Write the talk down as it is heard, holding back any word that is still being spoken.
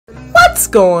What's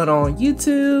going on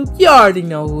YouTube? You already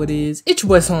know who it is. It's your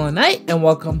boy Silent Knight, and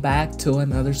welcome back to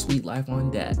another Sweet Life on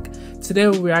Deck. Today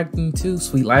we're reacting to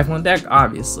Sweet Life on Deck,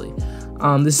 obviously.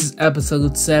 This is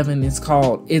episode 7. It's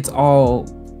called It's All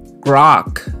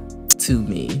Grok to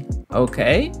Me.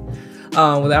 Okay?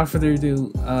 Without further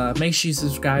ado, make sure you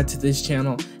subscribe to this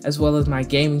channel as well as my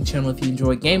gaming channel if you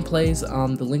enjoy gameplays.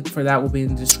 The link for that will be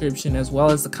in the description as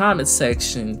well as the comment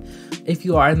section. If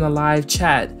you are in the live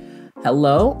chat,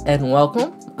 hello and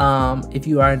welcome. If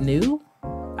you are new,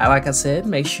 like I said,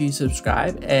 make sure you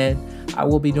subscribe, and I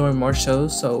will be doing more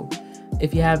shows. So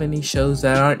if you have any shows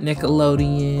that aren't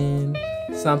Nickelodeon,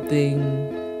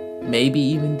 something, maybe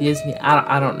even Disney,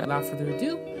 I don't know. Without further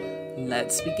ado,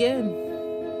 let's begin.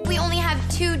 We only have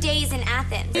 2 days in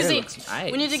Athens. Easy.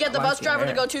 Nice. We need to get the bus driver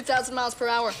to go 2,000 miles per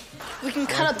hour. We can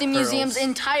cut up the museums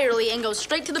entirely and go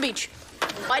straight to the beach.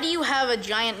 Why do you have a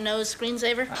giant nose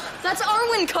screensaver? That's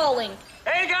Arwin calling.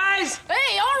 Hey, guys!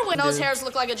 Hey, Arwin! Those hairs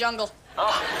look like a jungle.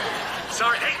 Oh,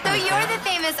 sorry. Hey. So you're the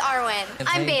famous Arwin.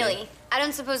 I'm Bailey. I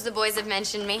don't suppose the boys have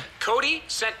mentioned me. Cody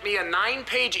sent me a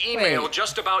 9-page email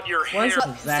just about your hair.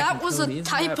 That was a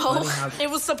typo. It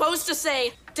was supposed to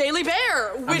say Daily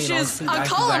Bear, which is a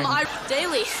column.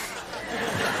 Daily.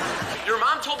 Your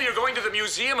mom told me you're going to the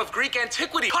Museum of Greek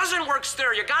Antiquity. Cousin works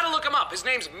there. You gotta look him up. His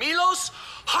name's Milos.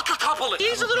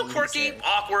 He's a little quirky,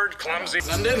 awkward, clumsy.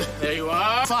 London, there you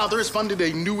are. Father has funded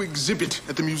a new exhibit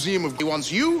at the Museum of... He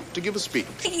wants you to give a speech.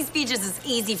 Making speeches is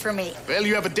easy for me. Well,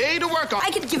 you have a day to work on.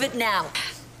 I could give it now.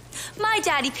 My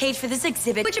daddy paid for this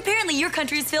exhibit, which apparently your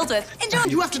country is filled with. Enjoy.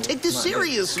 You have to take this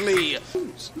seriously.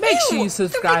 Make sure you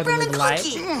subscribe the Big and Brown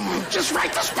like. Just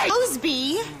write the speech.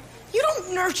 Osby, you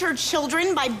don't nurture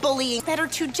children by bullying. Better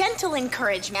to gentle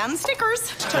encourage, man. Stickers.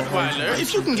 Tutwiler,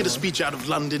 if you can get a speech out of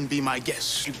London, be my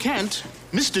guest. If you can't,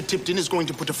 Mr. Tipton is going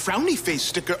to put a frowny face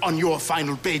sticker on your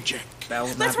final paycheck.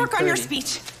 Let's work on your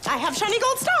speech. I have shiny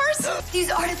gold stars. These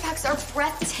artifacts are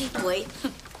breathtaking. Wait,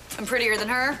 I'm prettier than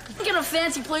her. Get a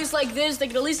fancy place like this, they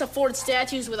could at least afford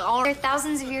statues with all. They're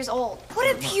thousands of years old. What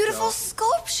a beautiful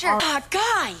sculpture.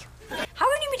 Guy.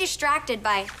 How can you be distracted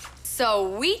by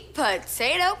sweet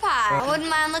potato pie? I wouldn't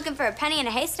mind looking for a penny in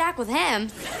a haystack with him.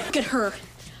 Look at her,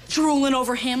 drooling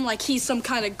over him like he's some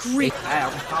kind of Greek.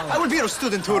 I will be your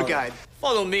student tour guide.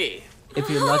 Follow me. If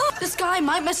you're lucky. This guy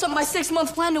might mess up my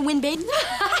 6-month plan to win, baby.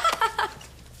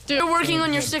 Dude, you're working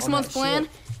on your 6-month plan?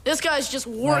 This guy's just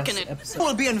working it. We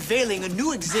will be unveiling a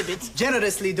new exhibit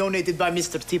generously donated by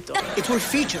Mr. Tipton. It will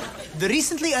feature the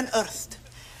recently unearthed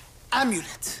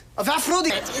amulet of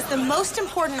Aphrodite. It is the most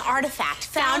important artifact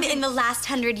Found in the last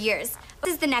 100 years.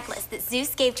 This is the necklace that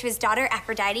Zeus gave to his daughter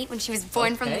Aphrodite when she was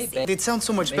born from the sea. It sounds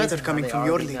so much better coming from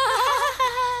your lips.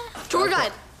 Tour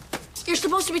guide, you're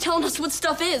supposed to be telling us what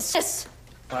stuff is. Yes.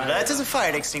 That is a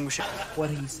fire extinguisher. What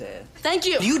he said. Thank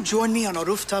you. Will you join me on a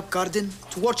rooftop garden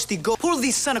to watch the pull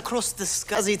the sun across the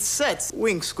sky as it sets?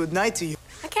 Winks good night to you.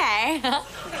 Okay.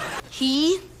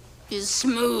 He is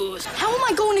smooth. How am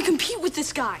I going to compete with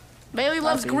this guy? Bailey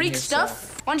loves Greek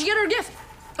stuff. Why don't you get her a gift?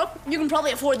 Oh, you can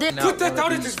probably afford this. Put that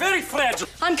down, it is very fragile.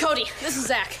 I'm Cody. This is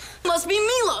Zach. Must be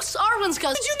Milos, Arwin's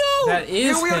cousin. Did you know? That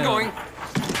is Here we are going.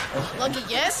 Lucky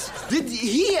guess. Did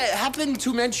he happen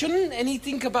to mention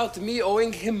anything about me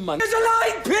owing him money? There's a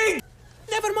lying pig!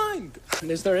 Never mind.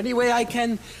 Is there any way I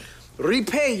can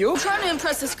repay you? I'm trying to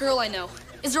impress this girl I know.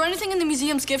 Is there anything in the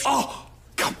museum's gift shop? Oh,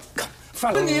 come.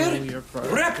 Souvenir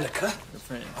replica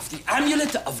Of the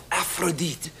amulet of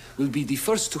Aphrodite. Will be the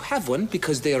first to have one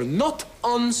because they are not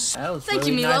on sale. Thank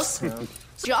you, Milos.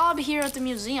 Job here at the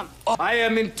museum. I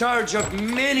am in charge of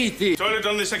many things. Toilet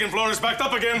on the second floor is backed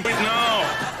up again. Wait now.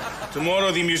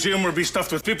 Tomorrow the museum will be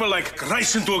stuffed with people like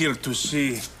Chrysanthemum here to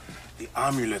see the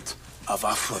amulet of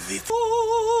Aphrodite. So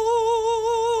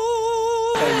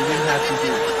you didn't have to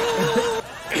do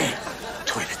it.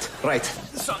 Toilet. Right.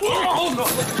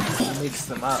 Mix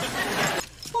them up.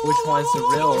 Which one's the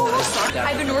real one?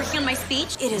 I've been working on my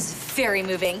speech. It is very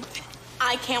moving.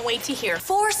 I can't wait to hear.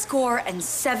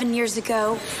 7 years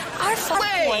ago, our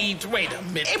Wait a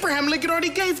minute. Abraham Lincoln already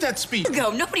gave that speech.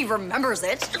 Nobody remembers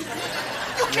it.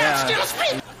 You can't steal a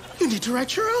speech. You need to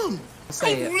write your own.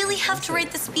 I really have to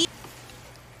write the speech.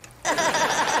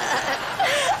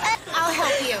 I'll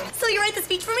help you. So you write the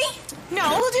speech for me?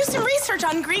 No, we'll do some research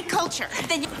on Greek culture.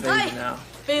 Then Hi,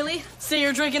 Bailey. Say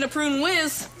you're drinking a prune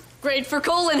whiz. Great for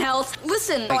colon health.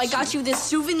 Listen, I got you this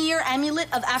souvenir amulet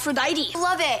of Aphrodite.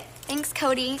 Love it. Thanks,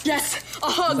 Cody. Yes, a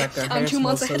hug. Like I'm 2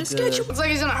 months ahead of schedule. Looks like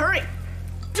he's in a hurry.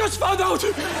 Just found out!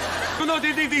 No,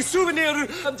 the souvenir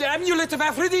of the amulet of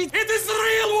Aphrodite. It is the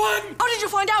real one! How did you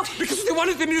find out? Because the one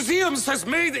at the museum says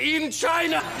made in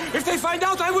China. If they find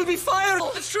out, I will be fired.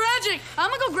 It's tragic. I'm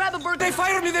gonna go grab a bird. They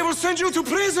fire me, they will send you to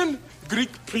prison. Greek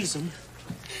prison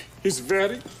is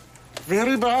very,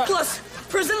 very bad. Plus,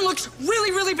 prison looks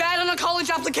really, really bad on a college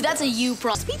application. That's a you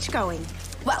problem. Speech going.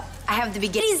 Well, I have the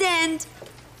beginning's end.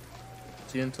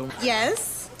 Gentleman.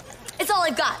 Yes? It's all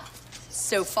I've got.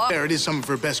 So far. There, it is some of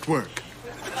her best work.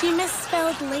 You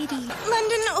misspelled lady.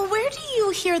 London, where do you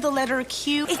hear the letter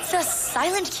Q? It's a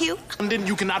silent Q. London,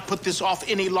 you cannot put this off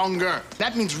any longer.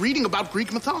 That means reading about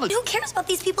Greek mythology. Who cares about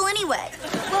these people anyway?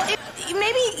 Well,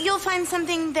 maybe you'll find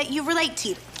something that you relate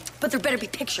to. But there better be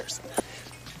pictures.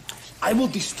 I will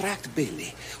distract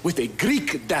Bailey with a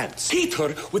Greek dance, hit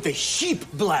her with a sheep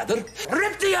bladder,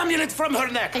 rip the amulet from her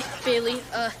neck. Hey, Bailey,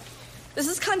 this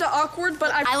is kind of awkward,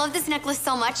 but I love this necklace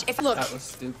so much. Look, That was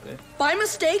stupid. by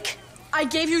mistake, I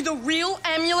gave you the real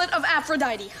amulet of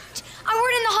Aphrodite. I wore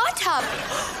it in the hot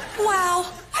tub. Wow,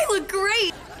 I look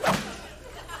great.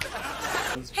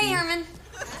 Hey, Herman.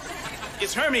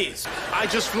 It's Hermes. I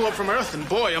just flew up from Earth, and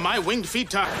boy, are my winged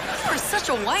feet tired. You are such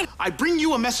a whine. I bring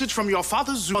you a message from your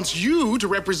father, Zeus. Wants you to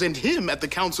represent him at the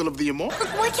Council of the Immortal.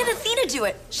 Why can't Athena do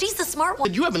it? She's the smart one.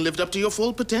 But you haven't lived up to your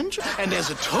full potential. And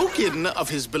as a token of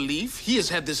his belief, he has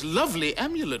had this lovely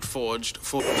amulet forged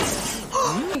for...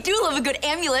 I do love a good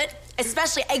amulet,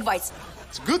 especially egg whites.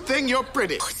 It's a good thing you're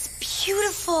pretty. Oh, it's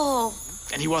beautiful.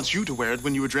 And he wants you to wear it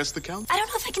when you address the council. I don't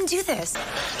know if I can do this.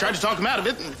 Tried to talk him out of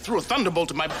it and threw a thunderbolt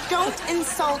at my... Don't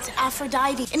insult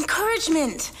Aphrodite.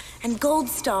 Encouragement and gold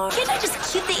star. Can't I just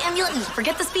keep the amulet and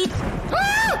forget the speech?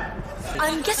 Ah!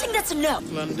 I'm guessing that's a no.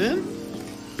 London?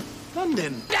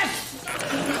 London?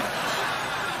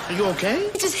 Are you okay?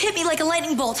 It just hit me like a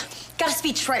lightning bolt. Got a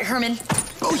speech, right, Herman?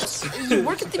 Oh, You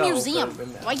work at the museum.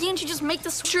 Why can't you just make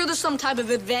this? Sure, there's some type of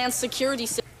advanced security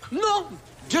system. No,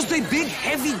 just a big,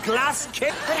 heavy glass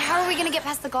case. But how are we gonna get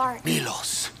past the guard?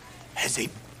 Milos has a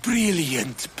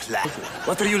brilliant plan.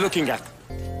 What are you looking at?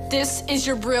 This is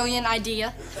your brilliant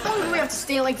idea. How long do we have to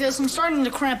stay like this? I'm starting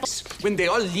to cramp. When they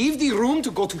all leave the room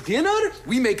to go to dinner,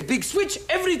 we make a big switch.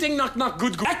 Everything knock, knock,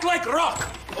 good, good. Act like rock.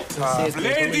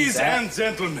 Ladies and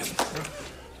gentlemen,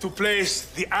 to place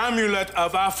the amulet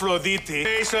of Aphrodite,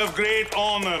 place of great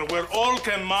honor where all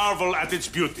can marvel at its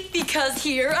beauty. Because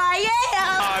here I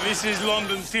am. This is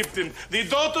London Tipton, the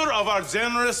daughter of our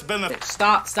generous benefactor.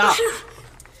 Stop.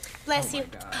 Bless you.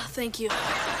 Thank you.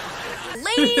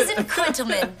 Ladies and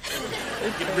gentlemen,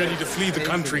 Get ready to flee the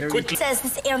country quickly. it says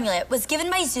this amulet was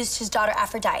given by Zeus to his daughter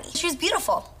Aphrodite. She was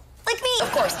beautiful. Like me.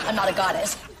 Of course, I'm not a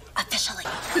goddess. Officially.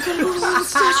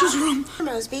 Statues room.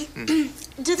 Mosby,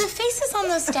 do the faces on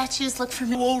those statues look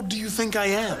familiar? how old do you think I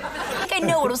am? I think I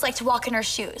know what it was like to walk in her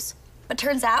shoes. But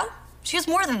turns out, she was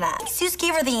more than that. Zeus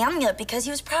gave her the amulet because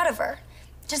he was proud of her.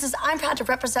 Just as I'm proud to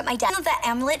represent my dad. You know that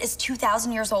amulet is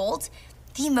 2,000 years old?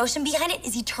 The emotion behind it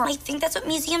is eternal. I think that's what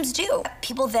museums do.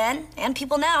 People then and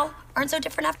people now aren't so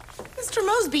different after. Mr.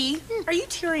 Mosby, are you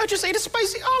tearing? I just ate a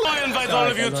spicy olive. I invite all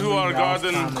of you to our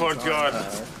garden courtyard,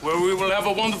 where we will have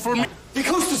a wonderful meal. The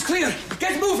coast is clear.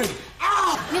 Get moving.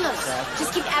 Ah! Milos,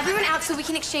 just keep everyone out so we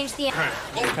can exchange the...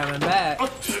 They're coming back.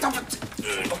 Stop it!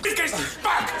 This guy's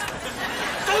back!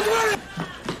 Don't worry!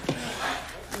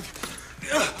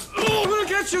 I'm gonna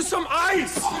get you some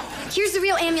ice. Here's the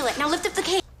real amulet. Now lift up the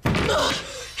cage.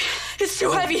 It's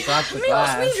too heavy. drop the Milos,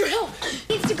 glass. we need your help.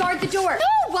 Needs to guard the door.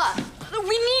 No!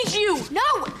 We need you.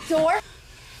 No! Door.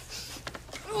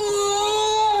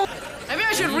 Maybe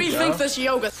I should rethink this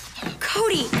yoga.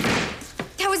 Cody,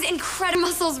 that was incredible.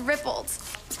 Muscles rippled.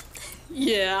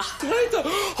 Yeah.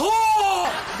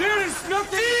 Oh! There is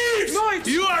nothing!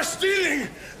 You are stealing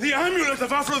the amulet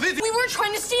of Aphrodite! We weren't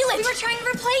trying to steal it. We were trying to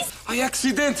replace... I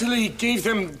accidentally gave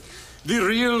them the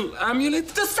real amulet.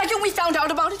 The second we found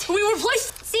out about it, we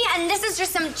replaced. See, and this is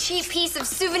just some cheap piece of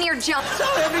souvenir junk. So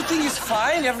everything is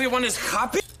fine. Everyone is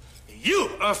happy. You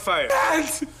are fired!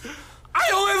 And I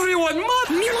owe everyone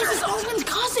money. Milos is Arwin's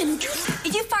cousin.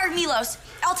 If you fired Milos,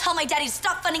 I'll tell my daddy to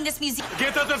stop funding this museum.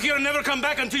 Get out of here and never come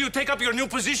back until you take up your new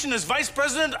position as vice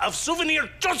president of Souvenir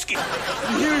Trotsky.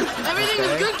 Everything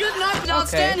is good enough. Now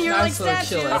stand here like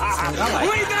statues.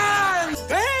 We dance!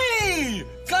 Hey!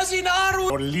 Cousin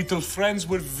Arwin! Our little friends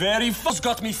were very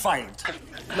got me fired.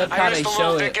 Look how they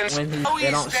show it when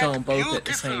they don't show them both at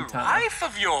the same time. Wife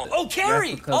of yours. Oh, Carrie!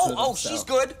 That's because of Oh, himself. she's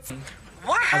good.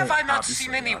 Why have I not obviously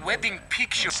seen any not. wedding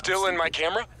pictures? Still in my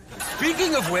camera?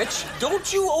 Speaking of which,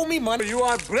 don't you owe me money? You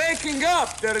are breaking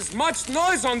up. There is much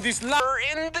noise on this line.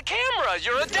 You're in the camera.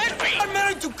 You're a deadbeat. I'm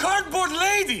married to Cardboard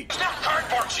Lady. She's not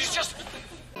cardboard. She's just...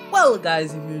 Well,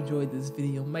 guys, if you enjoyed this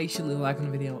video, make sure to like on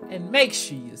the video and make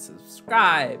sure you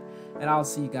subscribe. And I'll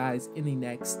see you guys in the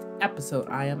next episode.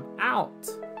 I am out.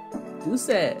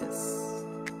 Deuces.